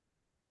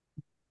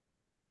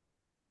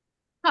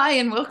Hi,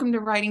 and welcome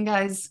to Writing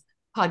Guys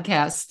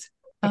podcast,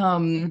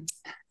 where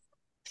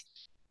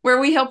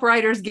we help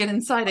writers get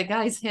inside a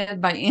guy's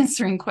head by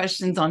answering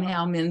questions on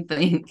how men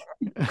think.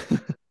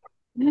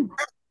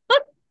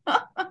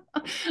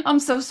 I'm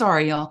so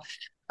sorry, y'all.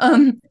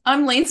 I'm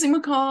Lancey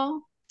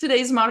McCall,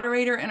 today's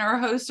moderator, and our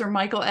hosts are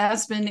Michael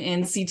Aspen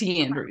and CT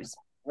Andrews.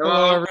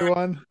 Hello,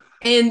 everyone.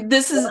 And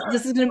this is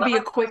going to be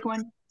a quick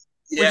one.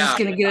 We're just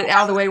going to get it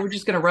out of the way. We're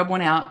just going to rub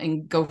one out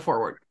and go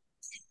forward.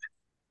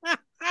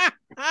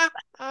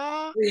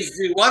 Please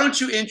do. Why don't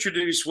you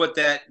introduce what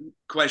that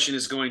question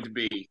is going to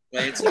be,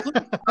 Lance?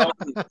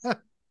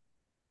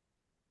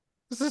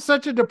 This is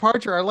such a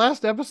departure. Our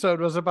last episode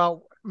was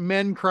about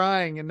men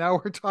crying, and now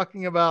we're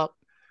talking about,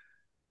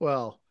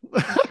 well.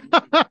 All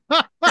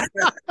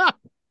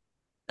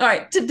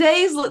right,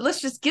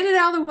 let's just get it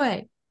out of the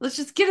way. Let's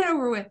just get it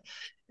over with.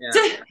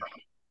 Yeah.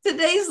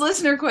 Today's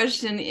listener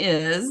question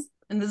is,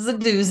 and this is a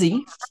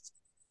doozy,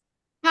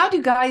 how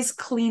do guys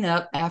clean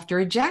up after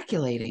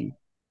ejaculating?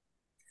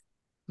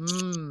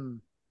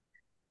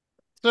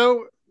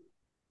 So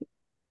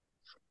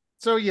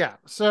yeah.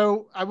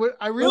 So I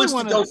really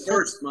want to go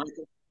first,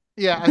 Michael.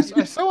 Yeah, I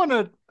so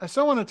want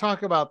to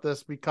talk about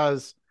this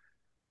because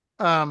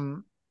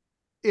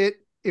if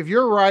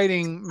you're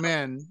writing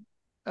men,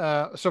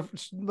 so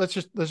let's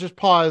just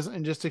pause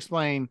and just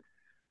explain.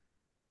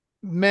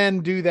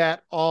 Men do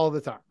that all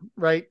the time,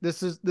 right?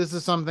 This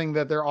is something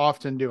that they're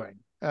often doing,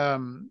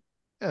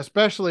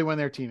 especially when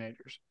they're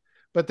teenagers.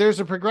 But there's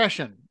a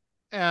progression.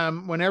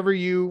 Whenever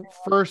you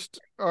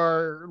first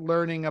are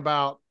learning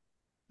about,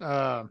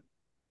 what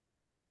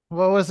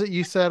was it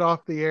you said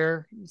off the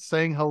air?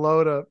 Saying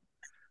hello to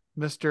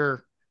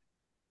Mr.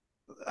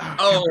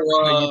 How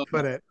you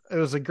put it. It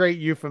was a great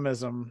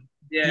euphemism.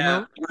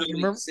 Yeah,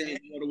 remember? Saying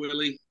hello to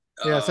Willie.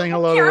 Yeah, saying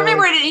hello to Willie. I can't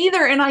remember it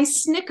either, and I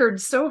snickered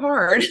so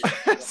hard.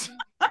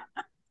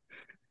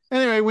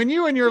 Anyway, when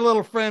you and your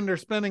little friend are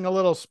spending a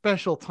little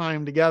special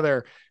time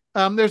together,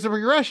 there's a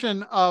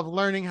progression of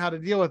learning how to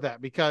deal with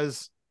that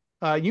because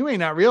you may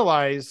not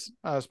realize,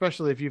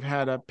 especially if you've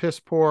had a piss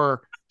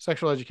poor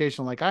sexual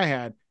education like I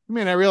had, you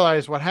may not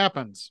realize what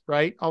happens,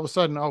 right? All of a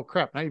sudden, oh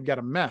crap, now you've got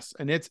a mess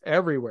and it's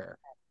everywhere.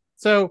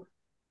 So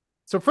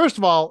first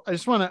of all, I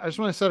just want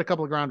to set a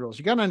couple of ground rules.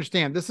 You got to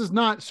understand, this is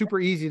not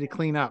super easy to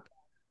clean up.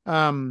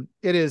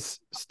 It is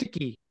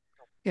sticky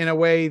in a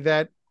way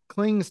that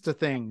clings to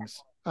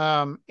things.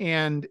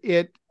 And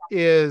it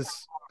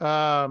is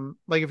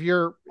like if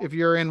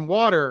you're in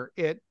water,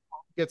 it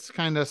gets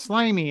kind of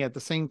slimy at the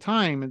same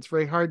time. It's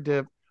very hard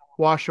to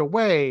wash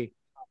away.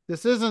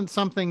 This isn't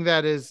something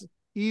that is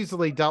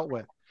easily dealt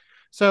with.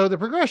 So the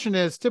progression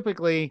is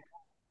typically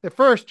at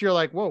first you're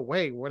like, whoa,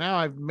 wait, well, now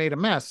I've made a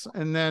mess.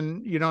 And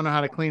then you don't know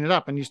how to clean it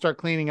up. And you start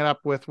cleaning it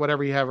up with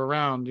whatever you have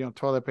around,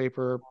 toilet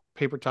paper,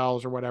 paper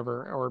towels or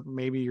whatever, or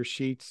maybe your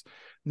sheets.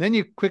 And then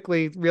you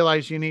quickly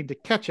realize you need to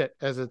catch it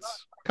as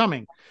it's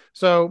coming.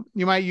 So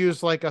you might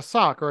use like a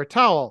sock or a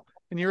towel,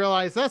 and you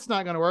realize that's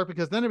not going to work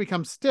because then it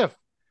becomes stiff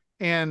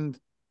and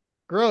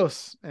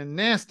gross and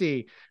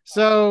nasty.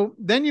 So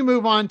then you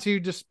move on to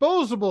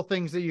disposable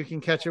things that you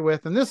can catch it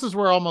with. And this is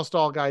where almost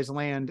all guys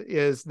land,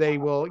 is they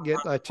will get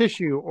a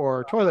tissue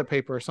or toilet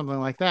paper or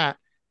something like that.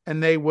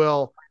 And they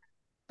will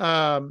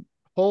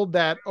hold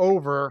that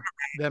over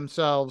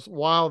themselves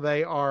while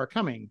they are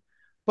coming.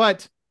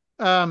 But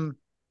I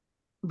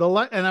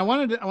want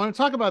to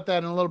talk about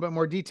that in a little bit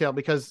more detail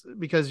because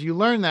you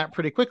learn that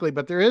pretty quickly,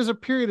 but there is a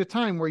period of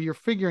time where you're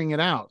figuring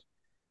it out.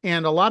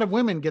 And a lot of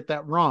women get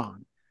that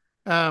wrong.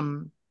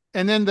 And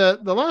then the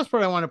last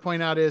part I want to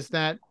point out is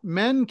that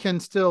men can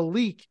still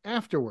leak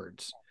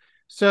afterwards.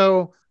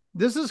 So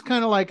this is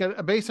kind of like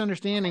a base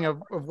understanding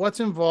of what's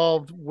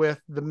involved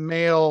with the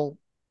male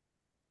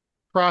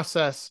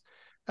process.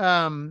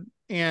 And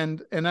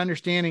an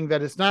understanding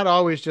that it's not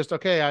always just,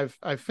 okay,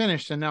 I've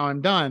finished and now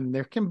I'm done.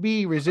 There can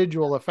be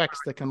residual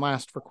effects that can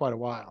last for quite a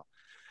while.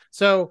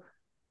 So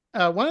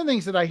one of the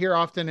things that I hear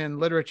often in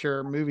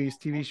literature, movies,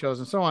 TV shows,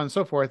 and so on and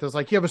so forth is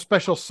like you have a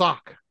special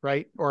sock,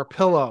 right? Or a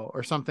pillow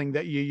or something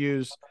that you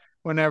use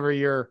whenever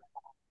you're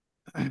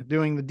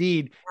doing the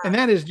deed. And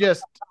that is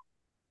just,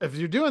 if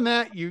you're doing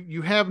that,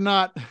 you've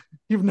not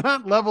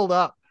leveled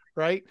up,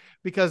 right?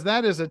 Because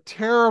that is a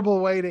terrible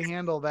way to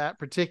handle that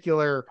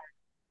particular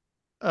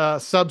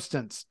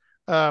substance.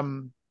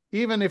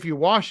 Even if you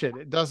wash it,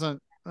 it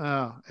doesn't,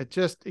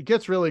 it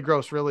gets really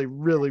gross, really,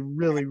 really,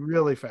 really,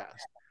 really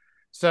fast.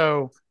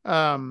 So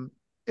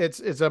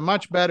it's a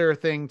much better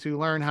thing to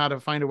learn how to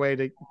find a way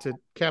to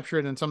capture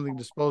it in something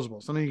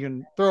disposable, something you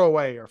can throw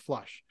away or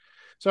flush.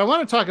 So I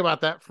want to talk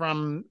about that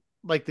from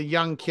like the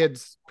young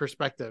kid's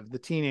perspective, the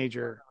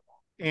teenager,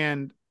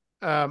 and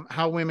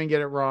how women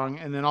get it wrong.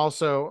 And then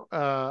also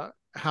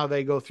how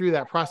they go through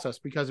that process.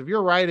 Because if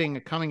you're writing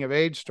a coming of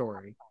age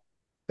story,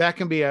 that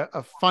can be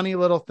a funny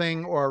little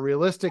thing or a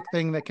realistic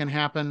thing that can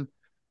happen.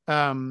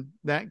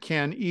 That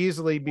can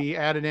easily be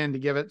added in to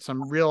give it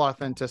some real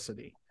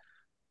authenticity.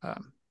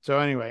 So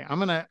anyway, I'm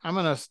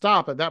gonna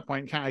stop at that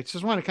point. I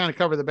just want to kind of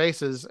cover the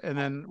bases, and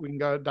then we can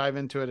go dive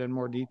into it in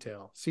more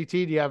detail. CT,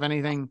 do you have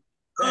anything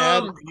to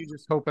add? Or are you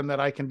just hoping that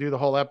I can do the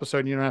whole episode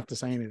and you don't have to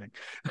say anything?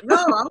 No,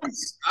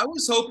 I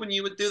was hoping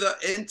you would do the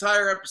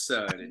entire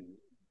episode and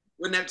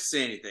wouldn't have to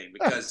say anything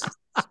because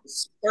it's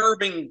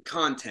disturbing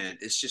content.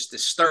 It's just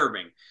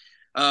disturbing.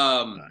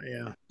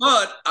 Yeah.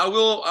 But I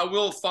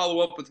will follow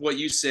up with what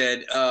you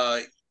said.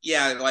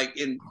 Yeah, like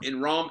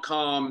in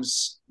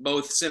rom-coms,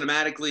 both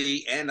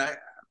cinematically and I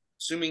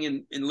assuming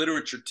in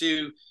literature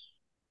too,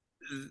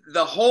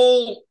 the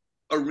whole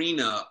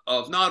arena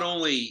of not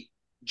only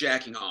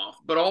jacking off,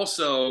 but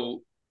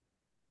also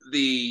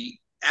the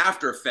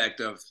after effect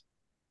of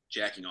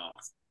jacking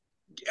off.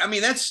 I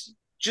mean, that's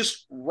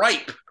just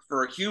ripe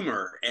for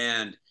humor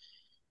and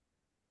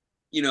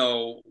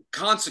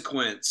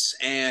consequence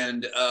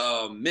and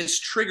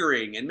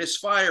mistriggering and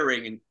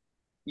misfiring and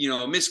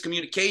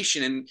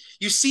miscommunication, and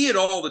you see it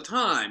all the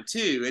time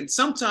too. And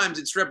sometimes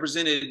it's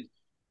represented,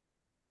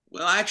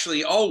 well,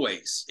 actually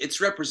always it's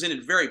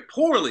represented very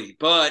poorly,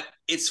 but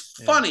it's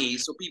funny,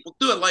 so people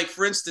do it. Like,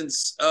 for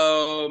instance,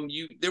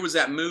 there was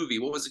that movie,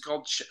 what was it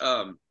called,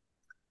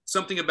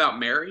 Something About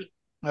Mary?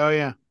 Oh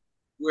yeah.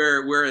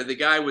 Where the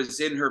guy was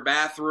in her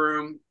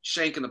bathroom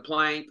shanking the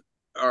plank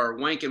or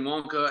wanking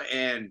Wonka,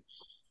 and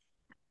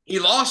he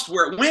lost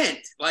where it went.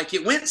 Like,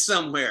 it went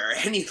somewhere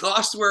and he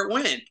lost where it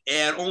went,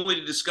 and only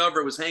to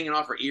discover it was hanging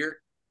off her ear.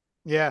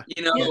 Yeah.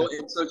 And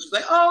so she's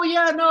like, oh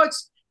yeah, no,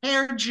 it's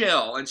hair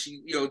gel. And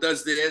she,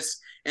 does this,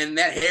 and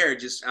that hair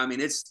just, I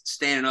mean, it's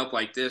standing up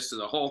like this to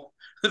the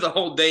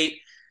whole date.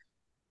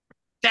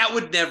 That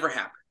would never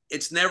happen.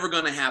 It's never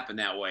going to happen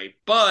that way.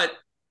 But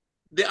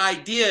the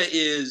idea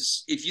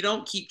is, if you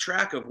don't keep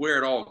track of where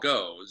it all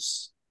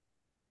goes,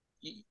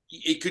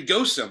 it could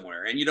go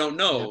somewhere and you don't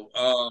know.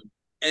 Yeah.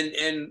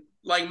 And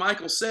like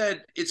Michael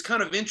said, it's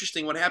kind of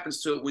interesting what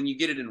happens to it when you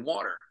get it in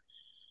water,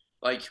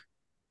 like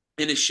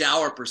in a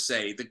shower per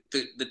se.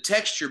 The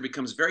texture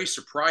becomes very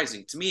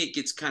surprising to me. It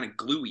gets kind of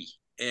gluey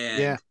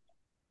and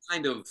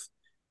kind of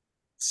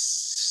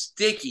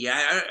sticky.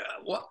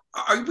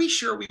 Are we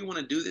sure we want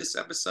to do this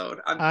episode?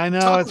 I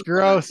know it's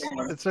gross.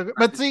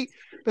 But see,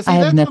 I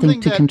have nothing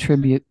to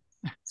contribute.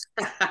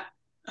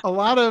 A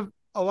lot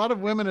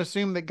of women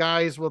assume that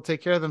guys will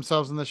take care of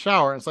themselves in the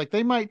shower. It's like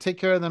they might take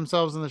care of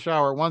themselves in the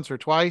shower once or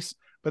twice,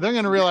 but they're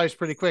going to realize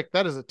pretty quick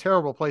that is a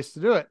terrible place to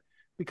do it,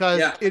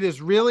 because it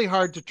is really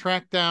hard to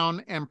track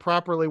down and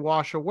properly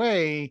wash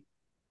away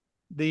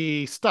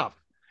the stuff.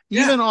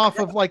 Even off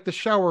of like the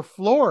shower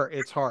floor,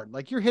 it's hard.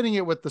 Like, you're hitting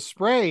it with the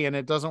spray and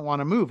it doesn't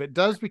want to move. It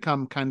does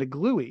become kind of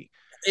gluey.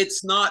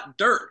 It's not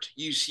dirt.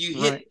 You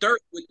hit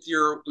dirt with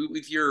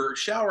your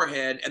shower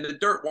head and the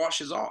dirt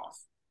washes off.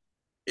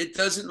 It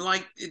doesn't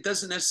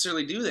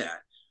necessarily do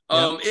that.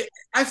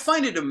 I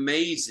find it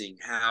amazing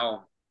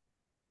how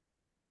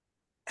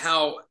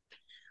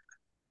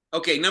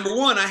okay, number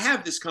one, I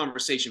have this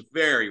conversation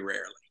very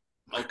rarely,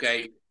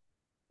 okay,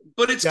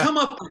 but it's come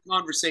up in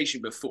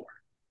conversation before,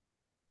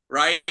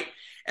 right?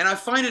 And I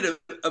find it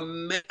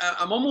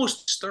I'm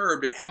almost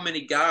disturbed at how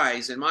many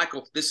guys, and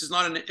Michael, this is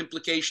not an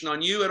implication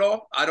on you at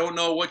all. I don't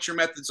know what your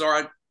methods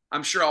are.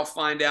 I'm sure I'll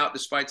find out,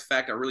 despite the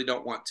fact I really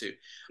don't want to.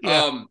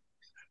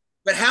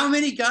 But how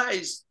many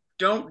guys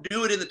don't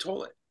do it in the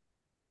toilet?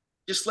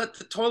 Just let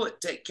the toilet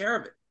take care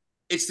of it.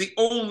 It's the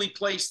only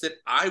place that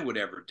I would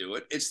ever do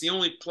it. It's the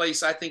only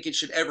place I think it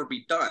should ever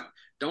be done.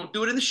 Don't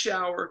do it in the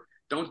shower.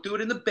 Don't do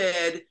it in the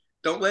bed.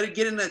 Don't let it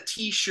get in a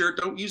T-shirt.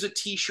 Don't use a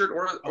T-shirt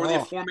or the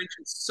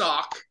aforementioned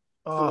sock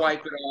to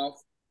wipe it off.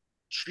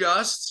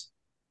 Just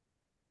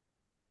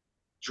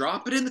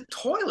drop it in the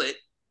toilet,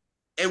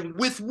 and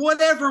with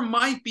whatever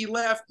might be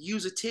left,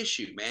 use a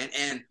tissue, man,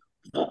 and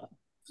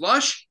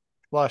flush.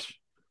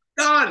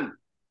 Done.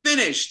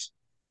 Finished.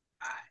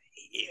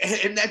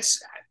 And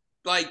that's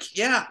like,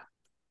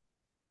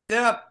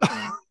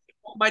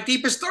 my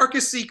deepest,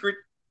 darkest secret.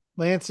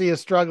 Lancy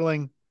is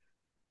struggling.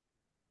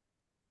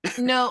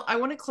 No, I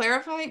want to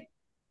clarify.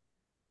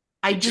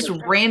 I just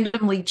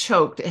randomly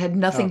choked. It had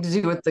nothing to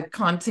do with the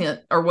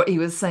content or what he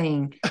was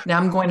saying. Now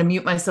I'm going to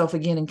mute myself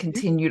again and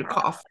continue to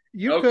cough.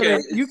 You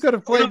could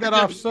have played that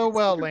off so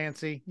well,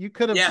 Lancy. You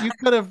could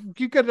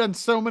have done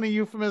so many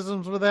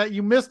euphemisms with that.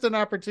 You missed an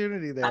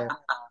opportunity there.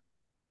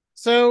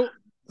 So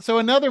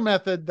another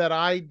method that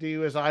I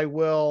do is I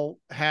will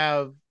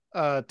have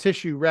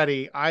tissue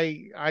ready.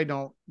 I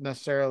don't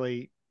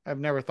necessarily, I've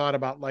never thought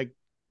about like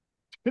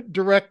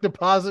direct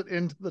deposit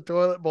into the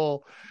toilet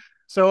bowl.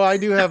 So I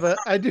do have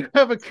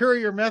a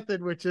courier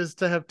method, which is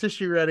to have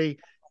tissue ready,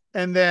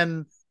 and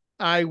then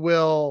I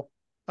will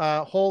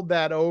hold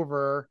that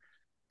over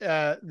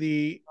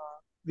the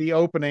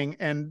opening,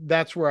 and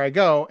that's where I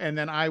go, and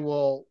then I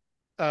will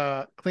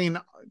clean,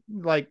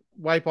 like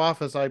wipe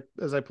off as I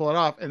pull it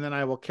off, and then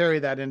I will carry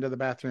that into the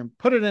bathroom,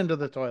 put it into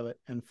the toilet,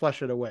 and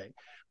flush it away.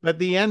 But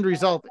the end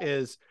result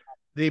is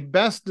the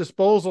best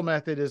disposal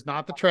method is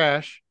not the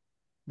trash.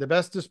 The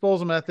best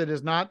disposal method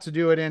is not to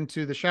do it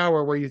into the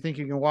shower where you think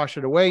you can wash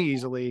it away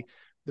easily.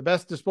 The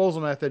best disposal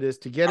method is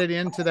to get it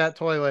into that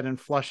toilet and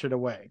flush it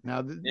away.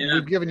 Now,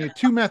 we've given you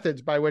two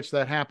methods by which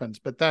that happens,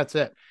 but that's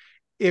it.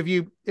 If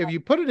you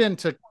put it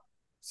into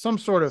some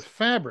sort of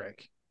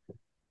fabric,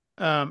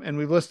 And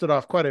we've listed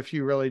off quite a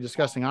few really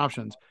disgusting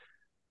options.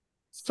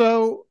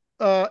 So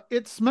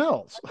it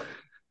smells.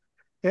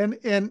 And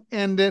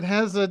it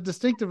has a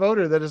distinctive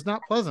odor that is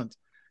not pleasant.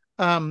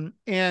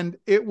 And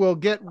it will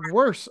get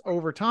worse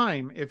over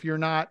time if you're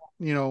not,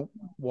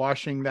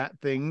 washing that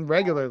thing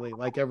regularly,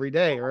 like every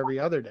day or every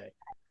other day.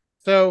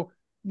 So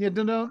yeah,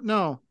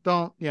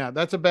 don't. Yeah,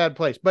 that's a bad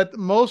place. But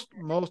most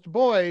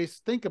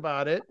boys think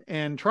about it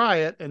and try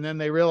it, and then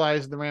they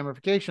realize the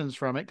ramifications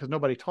from it because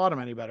nobody taught them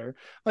any better.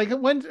 Like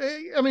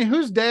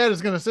whose dad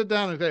is going to sit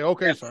down and say,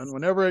 "Okay, son,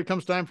 whenever it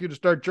comes time for you to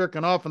start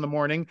jerking off in the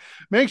morning,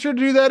 make sure to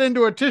do that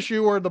into a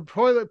tissue or the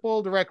toilet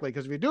bowl directly,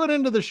 because if you do it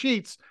into the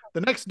sheets,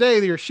 the next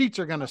day your sheets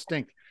are going to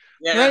stink."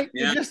 Yeah, right?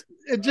 Yeah.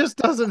 It just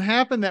doesn't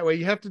happen that way.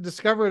 You have to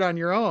discover it on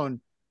your own.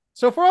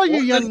 So for all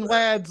you young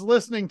lads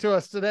listening to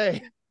us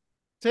today,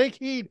 take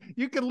heed.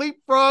 You can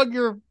leapfrog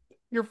your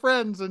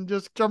friends and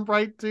just jump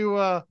right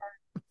to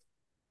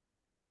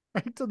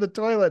the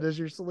toilet as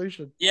your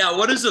solution. Yeah.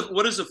 What does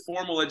a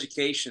formal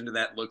education to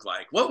that look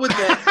like? What would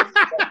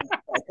that?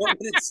 What would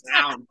it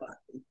sound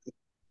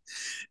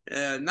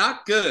like?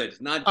 Not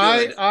good. Not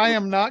good. I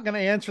am not going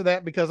to answer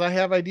that because I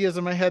have ideas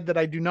in my head that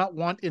I do not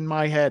want in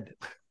my head.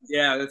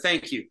 Yeah.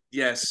 Thank you.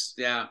 Yes.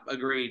 Yeah.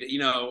 Agreed.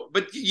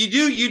 But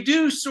you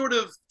do sort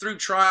of through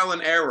trial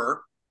and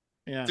error.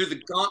 Yeah. Through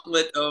the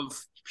gauntlet of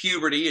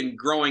puberty and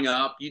growing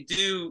up, you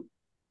do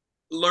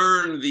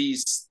learn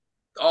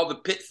all the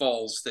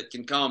pitfalls that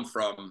can come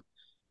from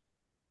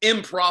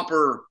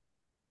improperly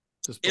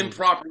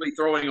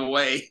throwing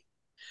away,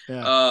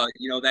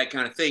 that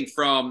kind of thing,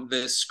 from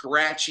the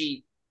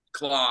scratchy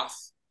cloth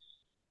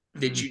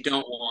that you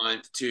don't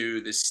want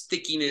to the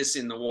stickiness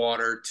in the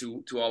water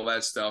to all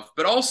that stuff.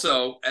 But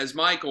also, as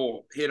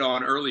Michael hit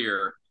on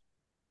earlier,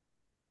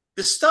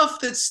 the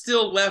stuff that's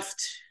still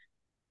left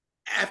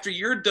after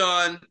you're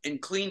done and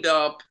cleaned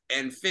up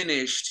and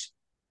finished,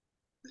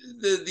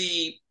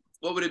 the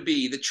what would it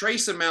be? The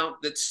trace amount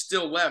that's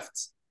still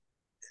left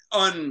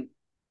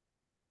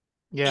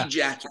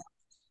ejaculated,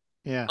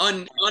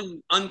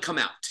 uncome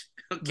out.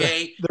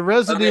 Okay, the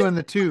residue in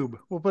the tube.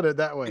 We'll put it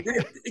that way.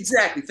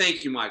 Exactly.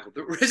 Thank you, Michael.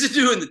 The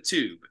residue in the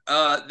tube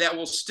that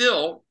will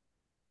still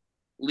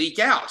leak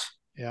out.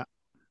 Yeah.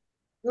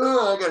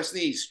 Oh, I gotta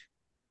sneeze.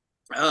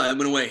 It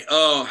went away.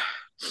 Oh.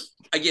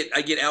 I get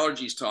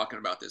allergies talking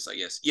about this, I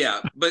guess.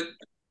 Yeah, but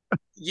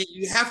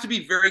you have to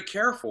be very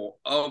careful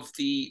of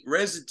the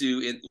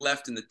residue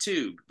left in the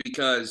tube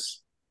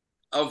because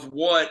of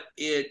what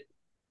it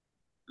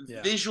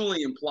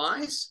visually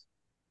implies.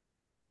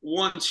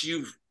 Once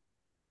you've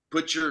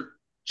put your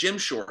gym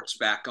shorts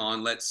back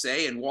on, let's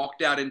say, and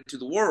walked out into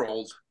the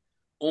world,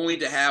 only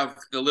to have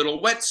the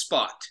little wet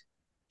spot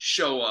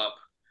show up.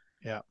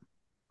 Yeah,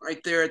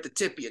 right there at the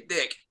tip of your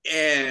dick,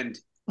 and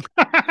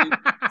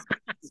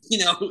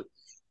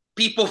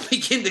people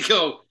begin to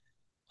go,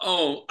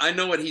 "Oh, I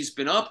know what he's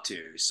been up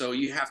to." So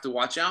you have to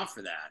watch out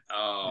for that.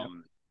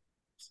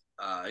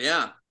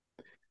 Yeah.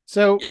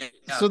 So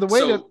the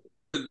way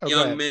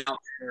young men out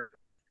there.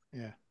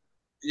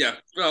 Yeah.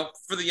 Well,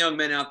 for the young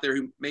men out there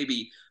who may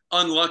be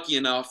unlucky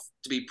enough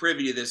to be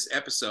privy to this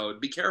episode,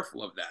 be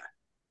careful of that.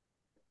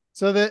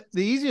 So the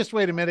easiest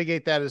way to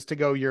mitigate that is to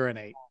go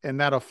urinate, and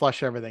that'll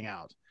flush everything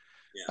out.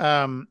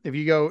 Yeah. If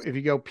you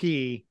go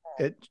pee,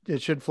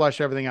 it should flush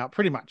everything out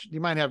pretty much.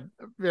 You might have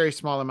a very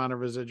small amount of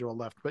residual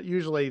left, but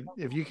usually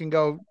if you can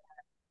go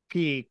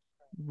pee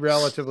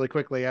relatively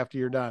quickly after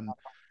you're done,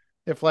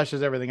 it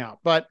flushes everything out.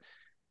 But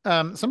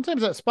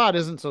sometimes that spot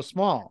isn't so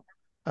small.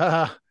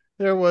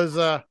 There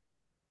was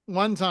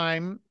one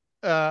time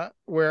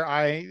where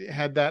I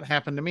had that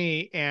happen to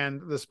me,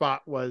 and the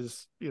spot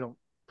was,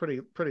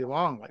 pretty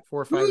long, like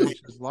 4 or 5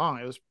 inches long.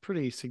 It was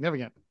pretty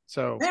significant.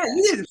 So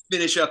you didn't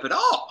finish up at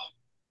all.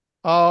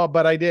 Oh,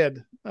 but I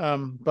did.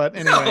 But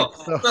anyway. No.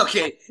 So.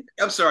 Okay.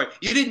 I'm sorry.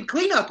 You didn't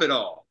clean up at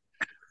all.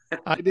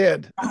 I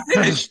did.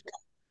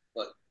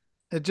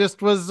 It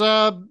just was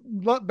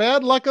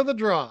bad luck of the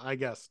draw, I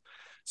guess.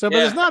 So, but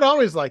it's not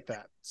always like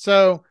that.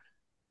 So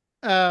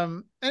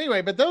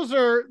anyway, but those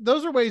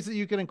are ways that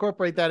you can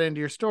incorporate that into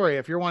your story.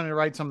 If you're wanting to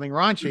write something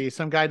raunchy,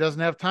 some guy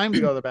doesn't have time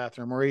to go to the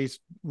bathroom, or he's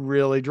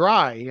really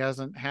dry. He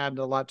hasn't had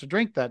a lot to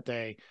drink that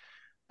day.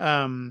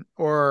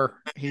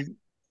 Or he's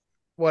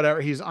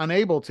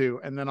unable to,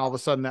 and then all of a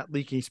sudden that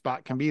leaky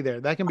spot can be there.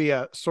 That can be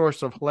a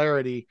source of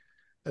hilarity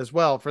as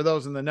well for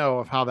those in the know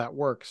of how that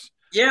works.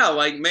 Yeah,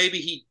 like maybe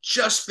he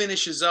just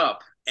finishes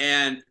up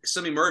and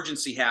some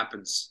emergency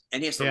happens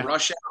and he has to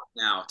rush out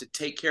now to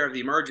take care of the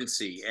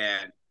emergency,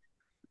 and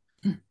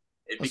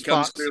it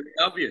becomes clearly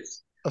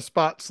obvious. A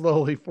spot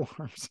slowly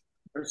forms.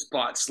 A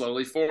spot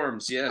slowly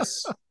forms,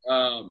 yes.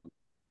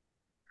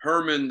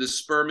 Herman, the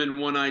spermin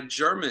one-eyed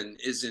German,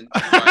 isn't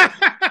quite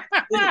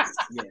yet.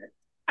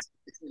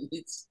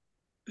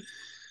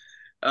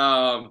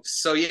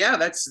 So yeah,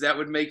 that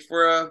would make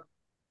for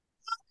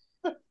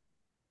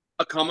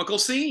a comical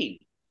scene,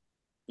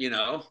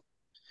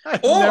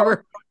 I've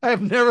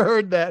never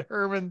heard that.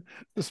 Herman,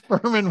 the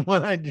spermin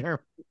one-eyed German.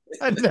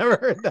 I've never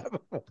heard that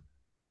before.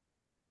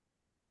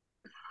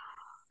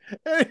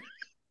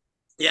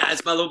 Yeah,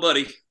 it's my little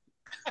buddy.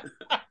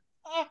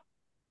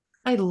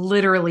 I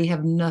literally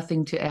have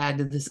nothing to add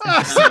to this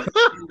episode.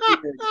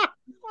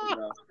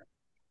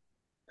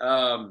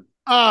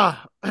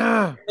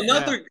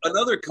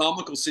 Another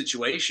comical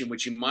situation,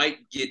 which you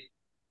might get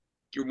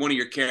one of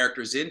your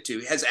characters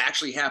into, has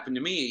actually happened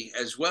to me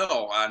as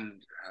well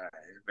on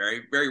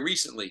very, very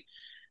recently.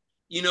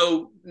 You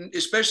know,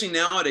 especially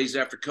nowadays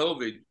after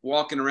COVID,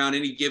 walking around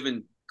any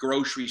given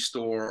grocery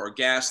store or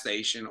gas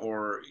station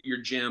or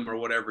your gym or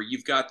whatever,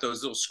 you've got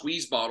those little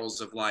squeeze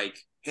bottles of like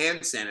hand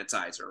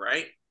sanitizer,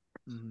 right?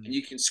 Mm-hmm. And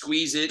you can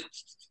squeeze it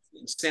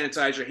and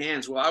sanitize your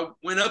hands. Well, I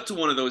went up to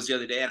one of those the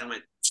other day and I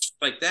went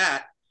like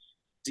that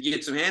to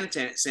get some hand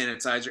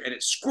sanitizer, and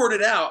it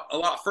squirted out a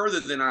lot further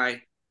than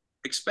I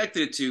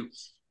expected it to.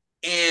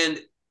 And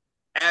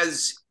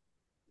as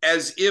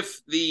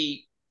if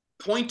the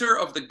pointer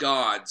of the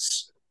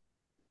gods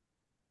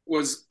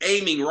was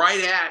aiming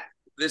right at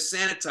the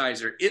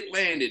sanitizer, it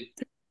landed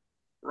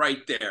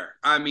right there.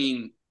 I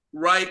mean,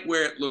 right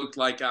where it looked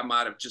like I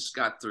might have just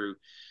got through,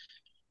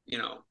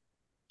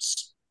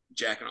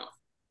 jacking off.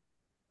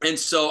 And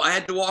so I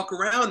had to walk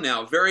around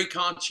now very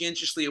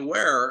conscientiously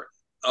aware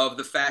of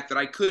the fact that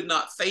I could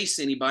not face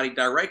anybody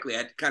directly. I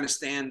had to kind of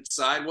stand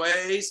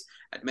sideways.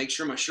 I'd make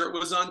sure my shirt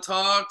was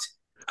untucked.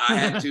 I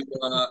had to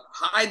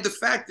hide the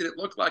fact that it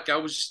looked like I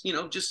was,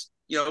 just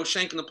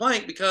shanking the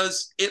plank,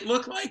 because it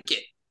looked like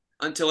it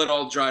until it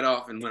all dried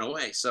off and went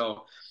away.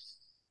 So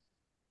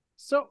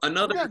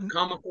another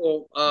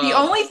comical. The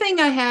only thing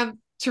I have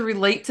to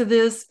relate to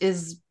this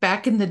is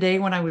back in the day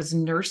when I was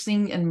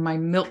nursing and my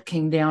milk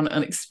came down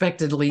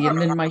unexpectedly and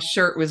then my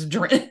shirt was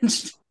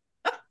drenched.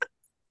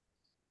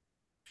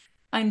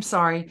 I'm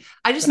sorry.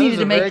 I just needed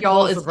to make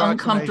y'all as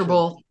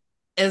uncomfortable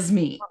as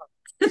me.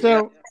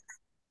 So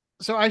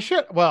I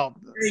should,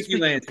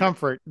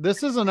 comfort.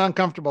 This is an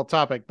uncomfortable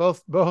topic.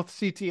 Both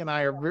CT and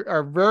I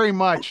are very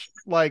much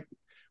like,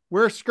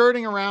 we're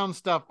skirting around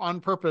stuff on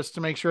purpose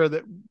to make sure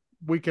that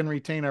we can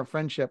retain our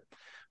friendship.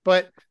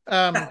 But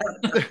right.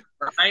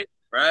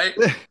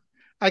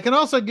 I can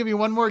also give you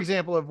one more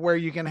example of where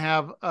you can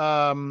have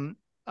a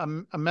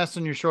mess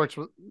in your shorts.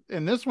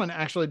 And this one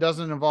actually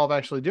doesn't involve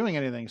actually doing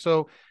anything.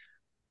 So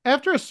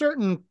after a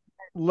certain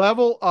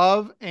level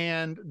of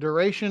and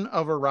duration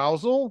of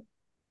arousal,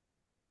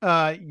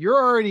 you're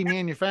already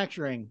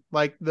manufacturing,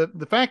 like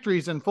the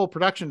factory's in full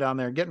production down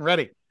there, getting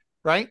ready,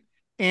 right?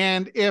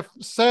 And if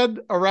said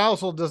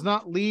arousal does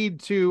not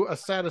lead to a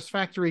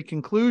satisfactory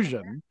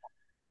conclusion,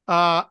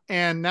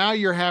 and now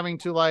you're having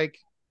to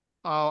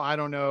I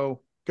don't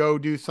know, go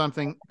do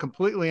something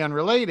completely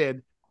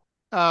unrelated,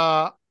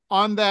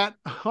 on that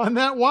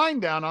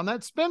wind down, on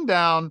that spin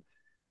down,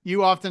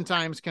 you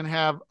oftentimes can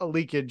have a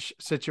leakage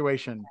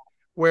situation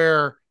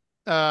where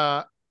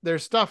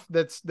there's stuff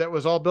that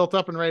was all built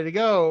up and ready to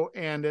go,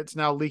 and it's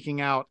now leaking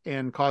out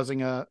and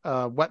causing a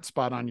wet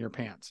spot on your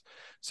pants.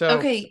 So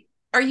okay,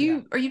 are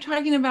you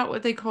talking about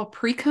what they call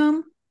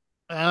pre-cum?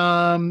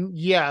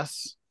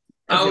 Yes.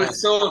 I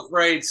was so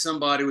afraid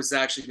somebody was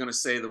actually going to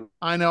say the word.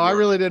 I know. I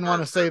really didn't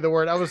want to say the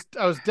word. I was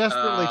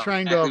desperately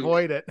trying to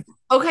avoid it.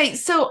 Okay,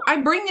 so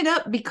I bring it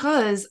up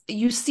because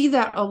you see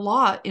that a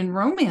lot in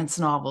romance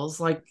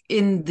novels, like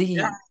in the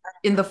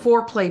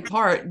foreplay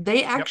part.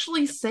 They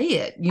actually say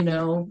it.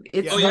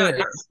 It's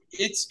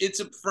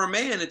for a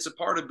man. It's a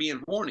part of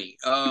being horny.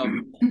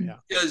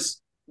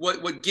 Because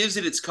what gives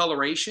it its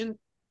coloration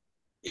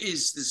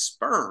is the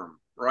sperm.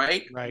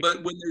 Right.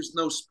 But when there's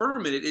no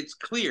sperm in it, it's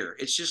clear.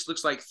 It just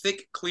looks like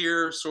thick,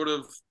 clear sort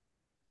of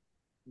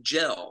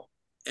gel.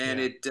 And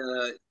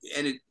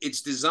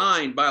it's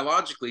designed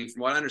biologically,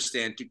 from what I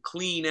understand, to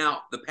clean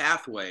out the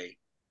pathway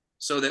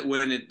so that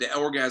when the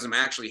orgasm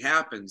actually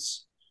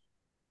happens,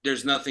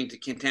 there's nothing to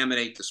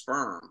contaminate the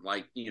sperm.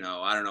 Like,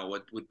 I don't know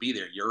what would be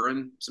there.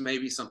 Urine, so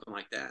maybe something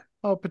like that.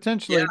 Oh,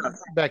 potentially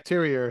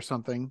bacteria or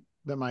something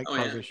that might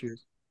cause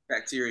issues.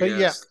 Bacteria, but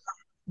yes.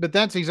 But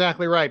that's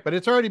exactly right. But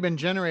it's already been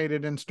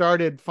generated and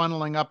started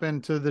funneling up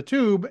into the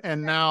tube,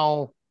 and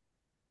now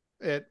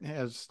it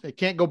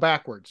can't go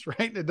backwards,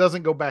 right? It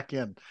doesn't go back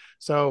in.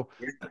 So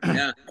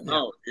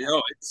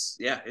it's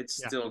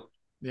still.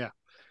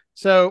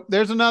 So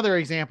there's another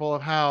example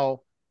of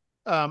how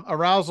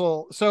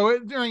arousal. So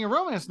during a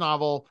romance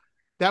novel,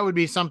 that would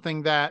be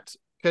something that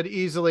could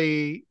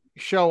easily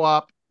show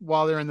up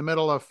while they're in the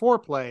middle of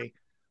foreplay.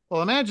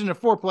 Well, imagine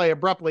if foreplay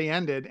abruptly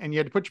ended and you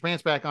had to put your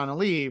pants back on and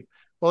leave.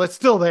 Well, it's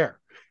still there.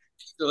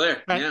 Still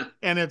there, right? Yeah.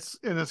 And it's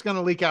going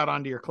to leak out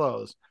onto your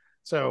clothes.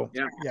 So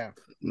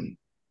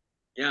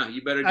yeah,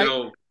 you better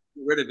go get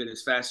rid of it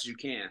as fast as you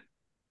can.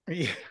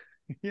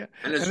 Yeah.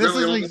 And it's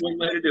really only one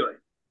way to do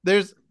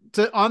it.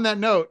 On that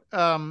note,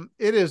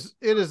 it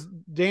is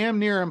damn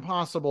near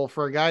impossible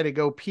for a guy to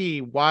go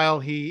pee while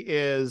he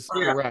is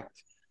erect.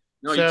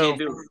 No, you can't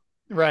do it.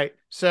 Right.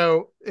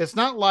 So it's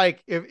not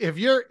like if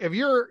you're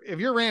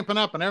ramping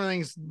up and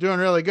everything's doing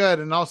really good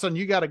and all of a sudden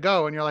you got to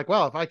go and you're like,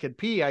 well, if I could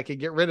pee, I could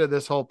get rid of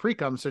this whole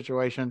pre-cum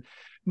situation.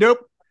 Nope.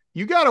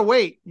 You got to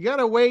wait. You got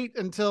to wait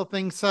until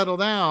things settle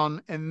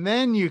down and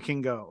then you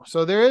can go.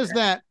 So there's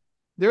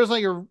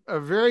like a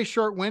very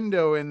short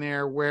window in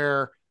there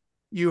where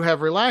you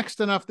have relaxed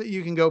enough that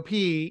you can go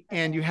pee,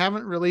 and you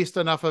haven't released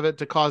enough of it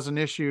to cause an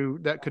issue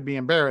that could be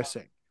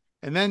embarrassing.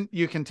 And then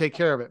you can take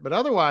care of it. But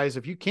otherwise,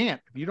 if you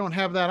don't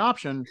have that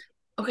option.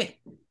 Okay.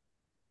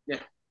 Yeah.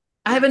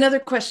 I have another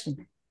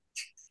question.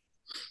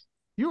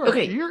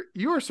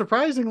 You are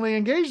surprisingly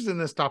engaged in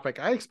this topic.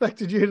 I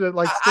expected you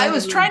to I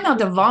was trying not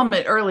to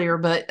vomit earlier,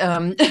 but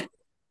no,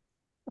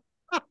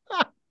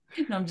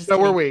 I'm just so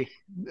kidding. were we.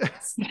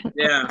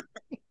 Yeah.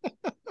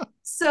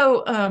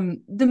 So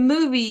the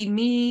movie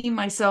Me,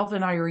 Myself,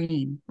 and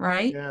Irene,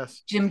 right?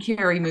 Yes. Jim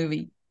Carrey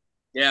movie.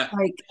 Yeah.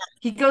 Like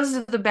he goes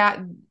to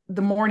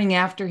the morning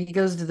after, he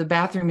goes to the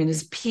bathroom and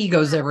his pee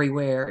goes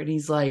everywhere. And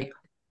he's like,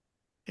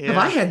 have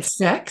I had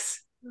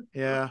sex?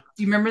 Yeah.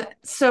 Do you remember that?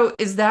 So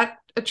is that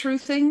a true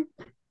thing?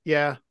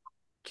 Yeah,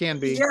 can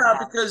be. Yeah,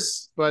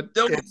 because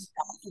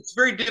it's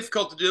very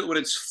difficult to do it when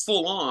it's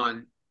full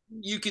on.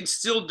 You can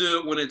still do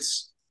it when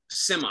it's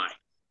semi.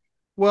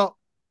 Well,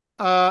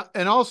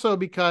 and also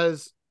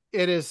because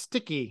it is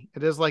sticky.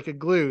 It is like a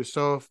glue.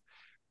 So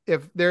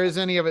if there is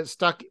any of it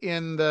stuck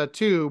in the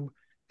tube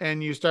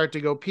and you start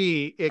to go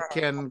pee, it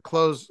can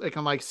close. It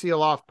can like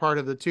seal off part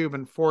of the tube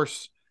and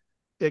force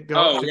it go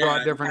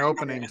out different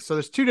openings. So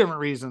there's two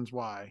different reasons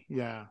why.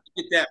 Yeah.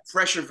 You get that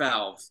pressure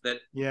valve that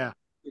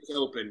it's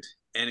opened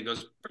and it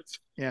goes.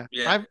 Yeah.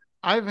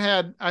 I've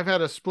had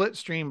a split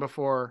stream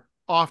before,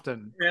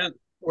 often,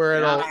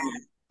 where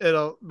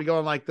it'll be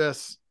going like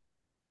this.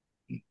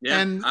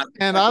 Yeah.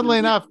 And oddly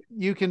enough,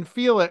 you can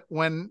feel it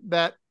when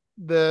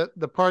the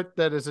part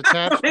that is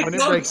attached when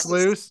it breaks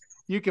loose,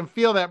 you can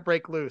feel that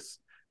break loose,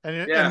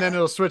 and then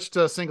it'll switch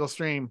to a single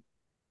stream.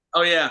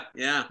 Oh yeah.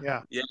 You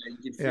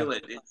can feel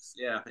it. It's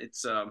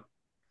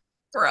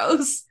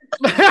gross.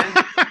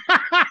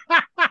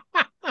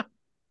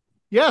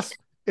 Yes,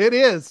 it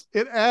is.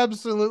 It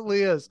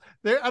absolutely is.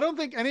 I don't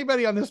think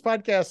anybody on this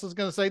podcast is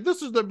going to say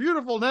this is the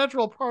beautiful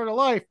natural part of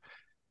life.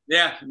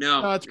 Yeah,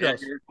 no, it's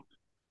gross.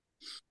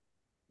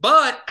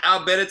 But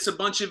I'll bet it's a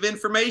bunch of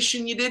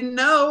information you didn't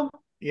know.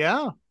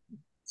 Yeah.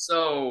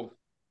 So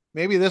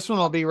maybe this one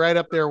will be right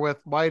up there with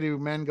why do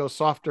men go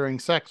soft during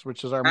sex,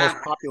 which is our most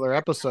popular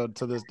episode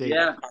to this date.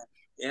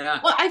 Yeah.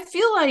 Well, I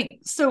feel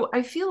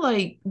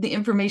like the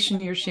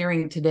information you're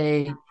sharing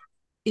today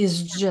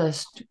is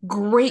just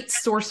great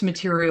source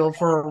material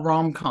for a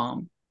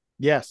rom-com.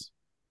 Yes.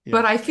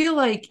 But I feel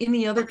like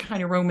any other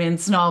kind of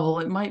romance novel,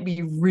 it might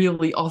be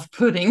really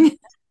off-putting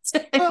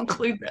to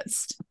include that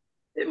stuff.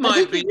 It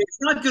might be. It's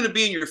not going to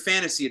be in your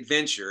fantasy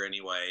adventure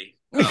anyway.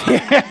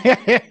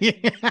 I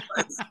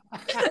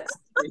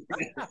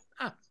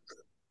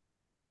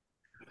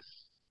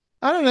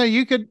don't know.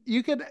 You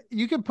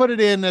could put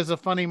it in as a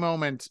funny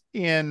moment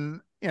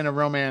in a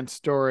romance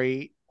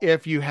story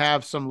if you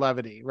have some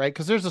levity, right?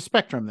 Because there's a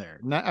spectrum there.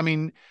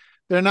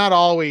 They're not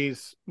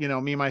always,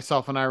 Me,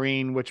 Myself, and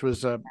Irene, which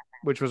was a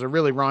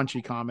really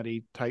raunchy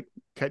comedy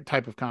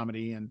type of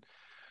comedy, and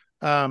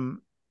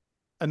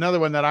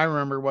another one that I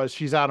remember was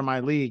She's Out of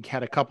My League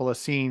had a couple of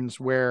scenes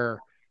where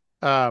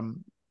funny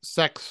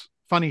sex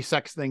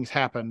things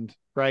happened,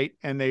 right?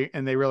 And they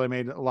really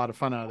made a lot of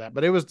fun out of that.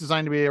 But it was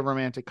designed to be a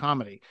romantic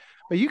comedy.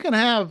 But you can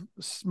have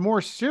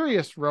more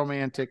serious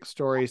romantic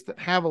stories that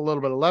have a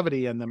little bit of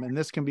levity in them, and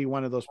this can be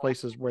one of those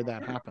places where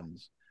that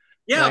happens.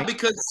 Yeah, right?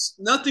 Because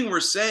nothing we're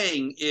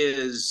saying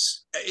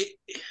is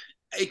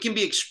it can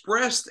be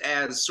expressed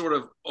as sort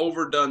of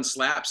overdone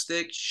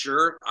slapstick,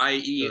 sure,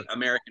 i.e. Sure.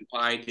 American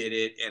Pie did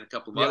it and a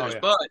couple of others,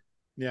 but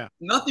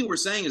nothing we're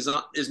saying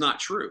is not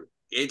true.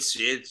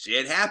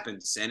 It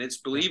happens and it's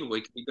believable.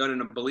 It can be done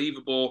in a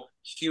believable,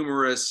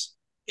 humorous,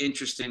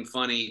 interesting,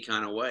 funny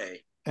kind of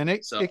way. And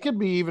it could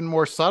be even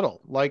more subtle.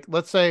 Like,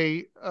 let's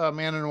say a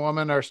man and a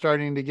woman are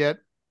starting to get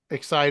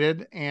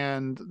excited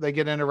and they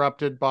get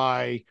interrupted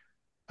by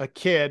a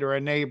kid or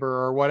a neighbor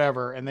or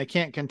whatever, and they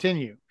can't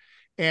continue.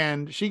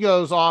 And she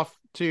goes off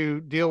to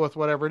deal with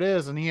whatever it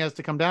is, and he has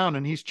to come down,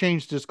 and he's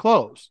changed his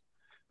clothes.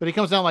 But he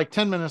comes down like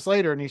 10 minutes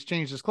later and he's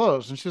changed his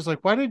clothes. And she's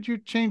like, why did you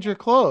change your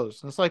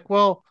clothes? And it's like,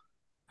 well,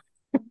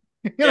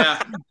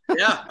 the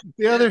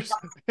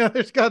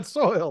others got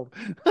soiled.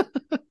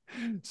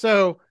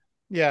 So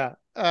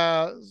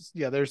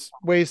there's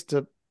ways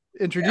to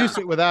introduce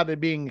it without it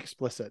being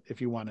explicit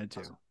if you wanted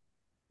to.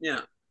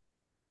 Yeah.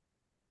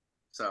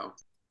 So.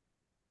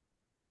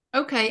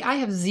 Okay, I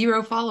have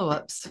 0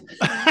 follow-ups.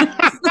 All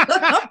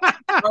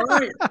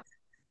right.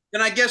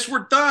 Then I guess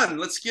we're done.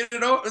 Let's get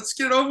it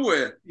over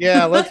with.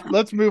 Yeah,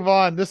 let's move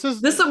on. This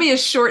will be a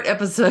short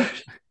episode.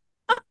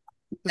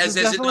 Has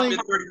it not been 30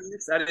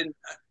 minutes? I didn't.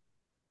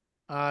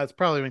 It's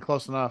probably been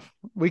close enough.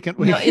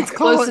 It's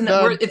close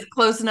enough. It's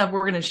close enough. We're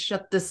going to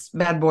shut this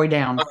bad boy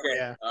down. Okay.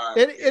 Yeah. Right.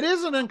 It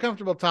is an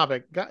uncomfortable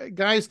topic.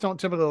 Guys don't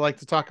typically like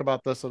to talk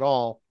about this at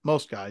all.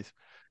 Most guys,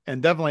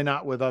 and definitely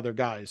not with other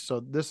guys. So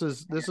this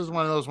is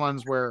one of those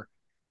ones where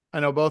I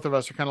know both of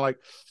us are kind of like,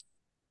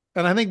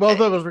 And I think both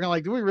of us were kind of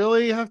like, do we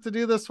really have to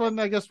do this one?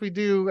 I guess we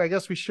do. I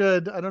guess we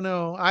should. I don't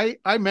know.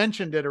 I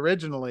mentioned it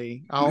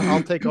originally.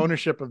 I'll take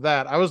ownership of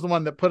that. I was the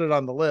one that put it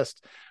on the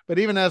list. But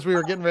even as we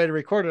were getting ready to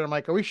record it, I'm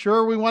like, are we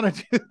sure we want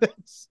to do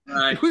this?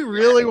 Right. Do we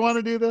really want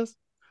to do this?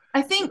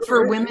 I think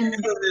for women,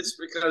 it's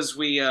because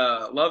we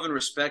love and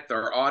respect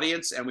our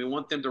audience, and we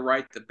want them to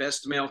write the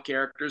best male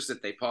characters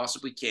that they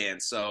possibly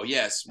can. So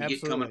yes, we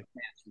get coming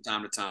from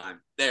time to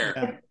time. There.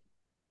 Yeah.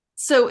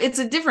 So it's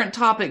a different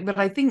topic, but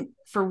I think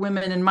for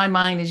women, in my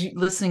mind, as you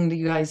listening to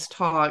you guys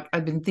talk,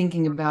 I've been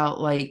thinking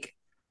about like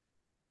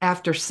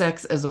after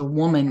sex as a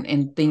woman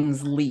and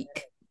things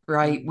leak,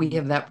 right? We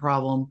have that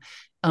problem.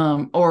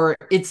 Or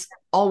it's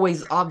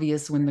always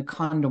obvious when the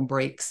condom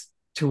breaks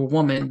to a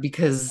woman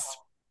because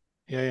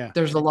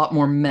there's a lot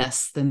more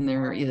mess than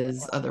there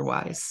is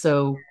otherwise.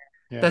 So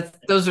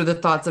those are the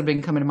thoughts that have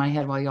been coming to my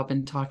head while y'all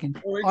been talking.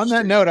 On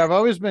that note, I've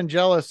always been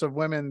jealous of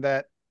women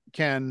that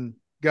can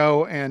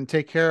go and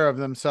take care of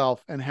themselves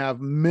and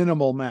have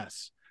minimal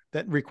mess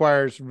that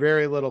requires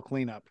very little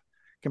cleanup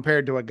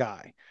compared to a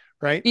guy,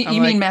 right? You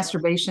mean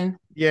masturbation?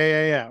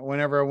 Yeah.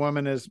 Whenever a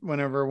woman is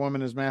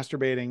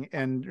masturbating,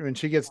 and when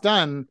she gets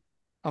done,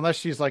 unless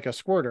she's like a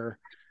squirter,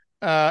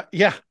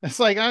 it's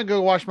like, I'll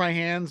go wash my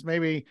hands,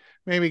 maybe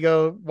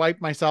go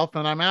wipe myself,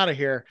 and I'm out of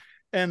here.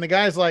 And the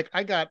guy's like,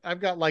 I've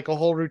got like a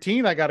whole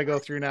routine I got to go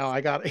through now.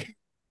 I got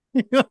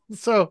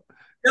so I'm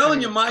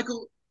telling you,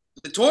 Michael,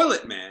 the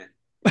toilet, man.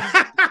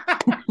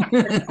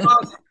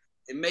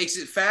 It makes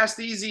it fast,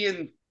 easy,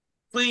 and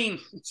clean.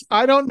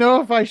 I don't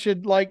know if I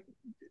should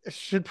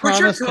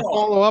promise to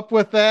follow up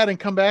with that and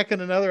come back in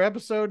another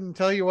episode and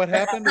tell you what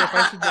happened, or if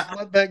I should just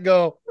let that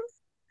go.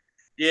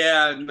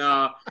 Yeah,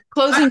 no.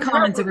 Closing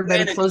comments,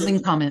 everybody.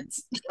 Closing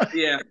comments.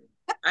 Yeah,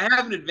 I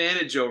have an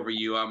advantage over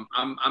you.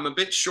 I'm a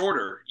bit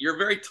shorter. You're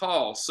very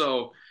tall,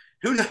 so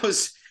who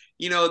knows?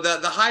 The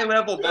high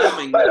level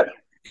bombing.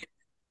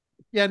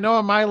 Yeah,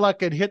 knowing my luck,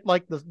 could hit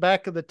like the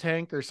back of the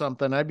tank or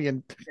something. I'd be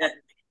in.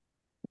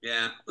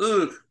 Yeah.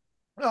 Ooh.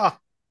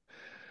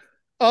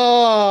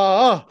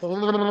 Oh.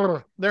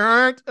 There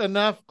aren't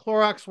enough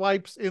Clorox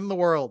wipes in the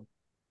world.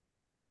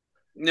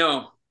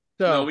 No.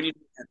 So, we need.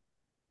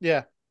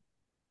 Yeah.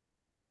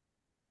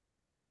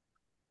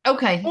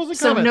 Okay.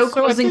 So no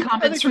closing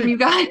comments from you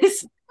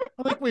guys.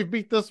 I think we've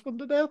beat this one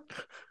to death.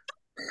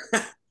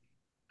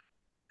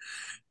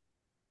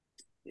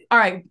 All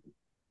right.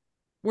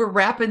 We're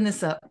wrapping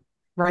this up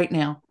right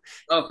now.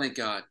 Oh, thank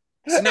God.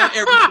 So now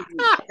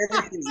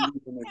everything's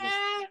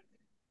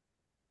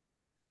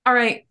all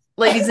right,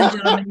 ladies and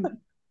gentlemen,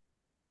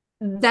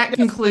 that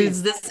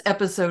concludes this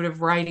episode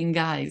of Writing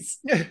Guys.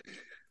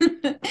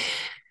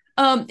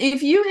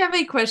 If you have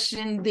a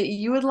question that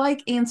you would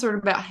like answered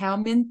about how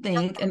men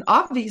think, and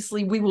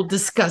obviously we will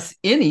discuss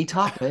any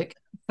topic,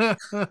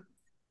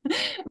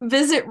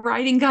 visit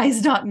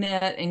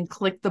writingguys.net and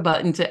click the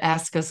button to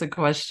ask us a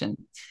question.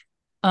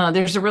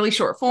 There's a really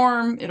short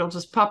form. It'll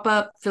just pop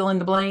up, fill in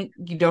the blank.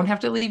 You don't have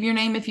to leave your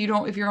name if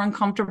you're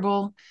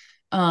uncomfortable.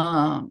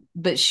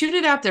 But shoot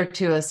it out there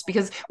to us,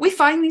 because we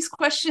find these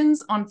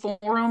questions on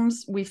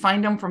forums. We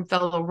find them from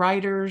fellow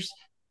writers.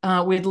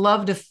 We'd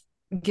love to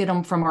get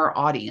them from our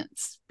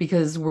audience,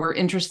 because we're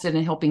interested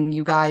in helping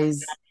you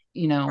guys,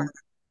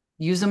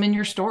 use them in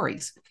your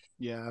stories.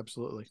 Yeah,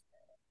 absolutely.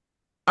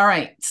 All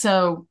right.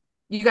 So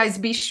you guys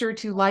be sure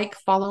to like,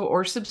 follow,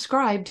 or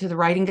subscribe to the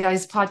Writing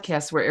Guys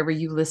podcast wherever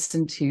you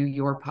listen to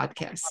your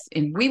podcasts.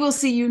 And we will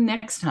see you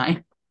next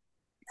time.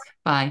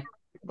 Bye.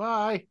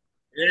 Bye.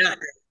 Yeah.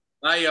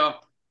 Bye,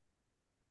 y'all.